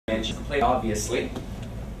Mansion, obviously.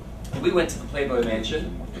 We went to the Playboy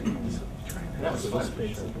Mansion. And that was fun.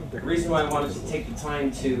 The reason why I wanted to take the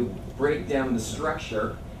time to break down the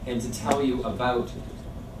structure and to tell you about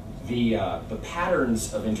the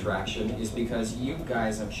patterns of interaction is because you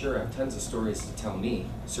guys, I'm sure, have tons of stories to tell me,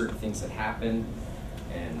 certain things that happened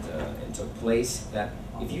and took place, that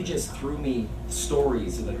if you just threw me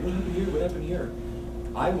stories of like, what happened here, what happened here,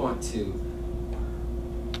 I want to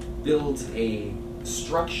build a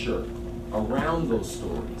structure around those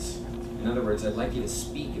stories. In other words, I'd like you to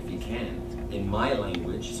speak, if you can, in my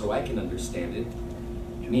language so I can understand it.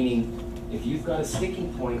 Meaning, if you've got a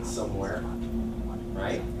sticking point somewhere,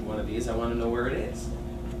 right, one of these, I want to know where it is.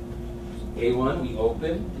 A1, we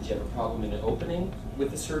open. Did you have a problem in an opening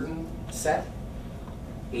with a certain set?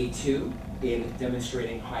 A2, in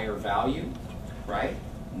demonstrating higher value, right?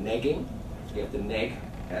 Negging. You have to neg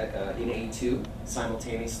in A2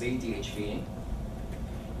 simultaneously, DHVing.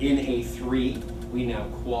 In A3, we now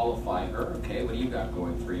qualify her. Okay, what do you got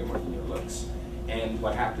going for you? Working your looks. And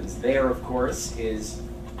what happens there, of course, is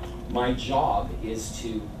my job is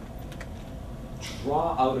to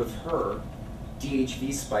draw out of her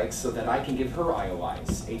DHV spikes so that I can give her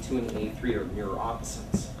IOIs. A2 and A3 are mirror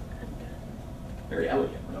opposites. Very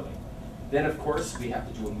elegant, really. Then, of course, we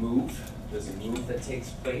have to do a move. There's a move that takes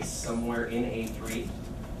place somewhere in A3.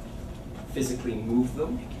 Physically move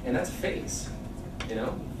them, and that's a phase. You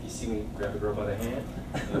know, you see me grab a girl by the hand,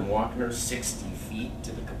 and I'm walking her 60 feet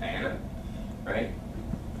to the cabana, right?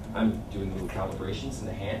 I'm doing little calibrations in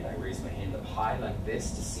the hand. I raise my hand up high like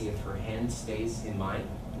this to see if her hand stays in mine.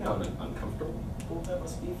 Now, I'm uncomfortable that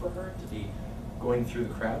must be for her to be going through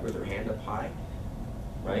the crowd with her hand up high,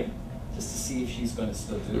 right? Just to see if she's going to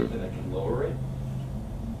still do it, then I can lower it.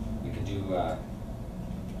 You can do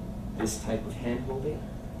this type of hand holding.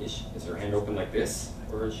 Is her hand open like this,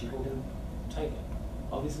 or is she holding tightly?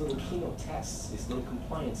 All these little keynote tests, these little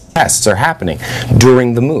compliance tests are happening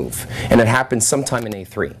during the move. And it happens sometime in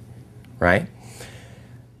A3, right?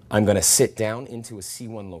 I'm going to sit down into a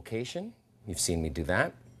C1 location. You've seen me do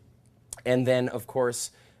that. And then, of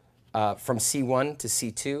course, from C1 to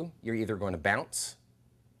C2, you're either going to bounce,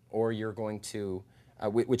 or you're going to,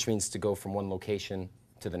 which means to go from one location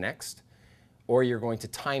to the next, or you're going to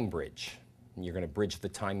time bridge. And you're going to bridge the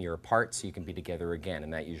time you're apart so you can be together again.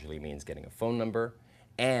 And that usually means getting a phone number.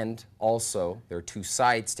 And also, there are two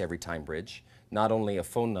sides to every time bridge. Not only a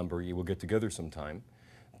phone number, you will get together sometime,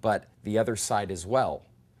 but the other side as well,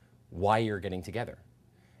 why you're getting together.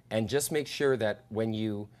 And just make sure that when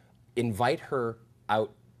you invite her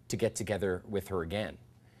out to get together with her again,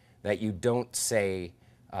 that you don't say,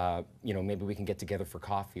 you know, maybe we can get together for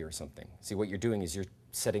coffee or something. See, what you're doing is you're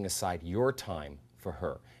setting aside your time for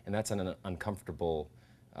her, and that's an uncomfortable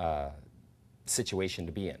situation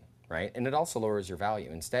to be in, right? And it also lowers your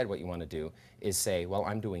value. Instead, what you want to do is say, well,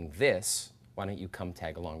 I'm doing this, why don't you come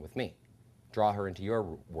tag along with me? Draw her into your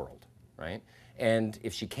world, right? And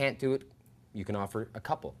if she can't do it, you can offer a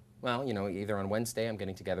couple. Well, you know, either on Wednesday, I'm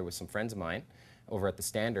getting together with some friends of mine over at the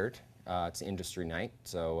Standard. It's industry night,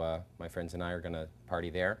 so my friends and I are going to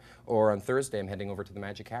party there. Or on Thursday, I'm heading over to the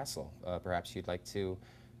Magic Castle. Perhaps you'd like to,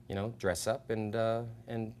 you know, dress up and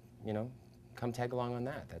you know, come tag along on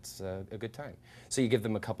that. That's a good time. So you give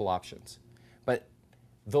them a couple options. But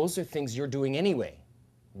those are things you're doing anyway,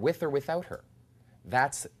 with or without her.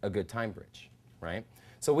 That's a good time bridge, right?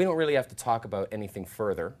 So we don't really have to talk about anything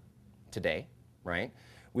further today, right?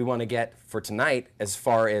 We want to get, for tonight, as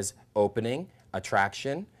far as opening,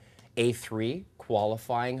 attraction, A3,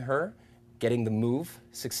 qualifying her, getting the move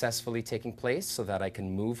successfully taking place so that I can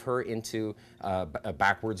move her into a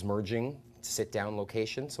backwards merging sit-down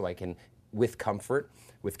location so I can, with comfort,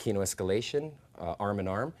 with Kino escalation, arm in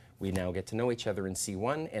arm, we now get to know each other in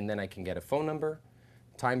C1, and then I can get a phone number,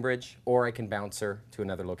 time bridge, or I can bounce her to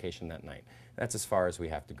another location that night. That's as far as we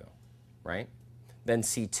have to go, right? Then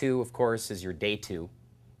C2, of course, is your day 2,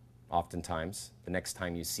 oftentimes, the next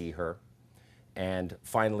time you see her. And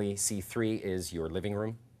finally, C3 is your living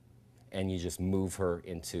room, and you just move her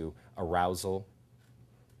into arousal.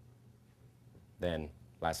 Then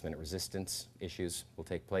last-minute resistance issues will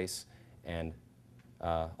take place, and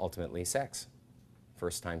ultimately sex.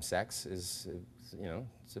 First-time sex is, you know,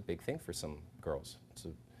 it's a big thing for some girls. It's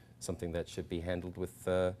something that should be handled with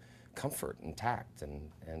comfort and tact, and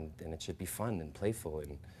it should be fun and playful,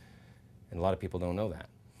 and a lot of people don't know that.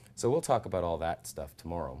 So we'll talk about all that stuff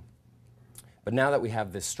tomorrow. But now that we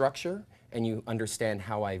have this structure, and you understand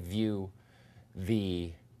how I view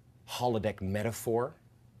the holodeck metaphor,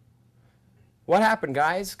 what happened,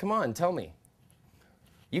 guys? Come on, tell me.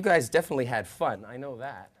 You guys definitely had fun, I know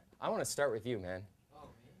that. I want to start with you, man.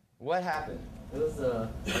 What happened? It was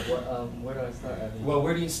where do I start? Well,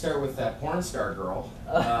 where do you start with that porn star girl?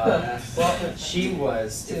 Well, She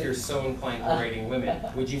was, if you're so inclined to rating women,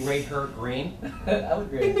 would you rate her green? I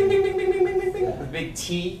would grade. Bing, bing, bing, bing, bing, bing, bing, bing. A big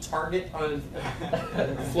T target on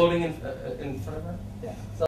floating in front of her? Yeah. So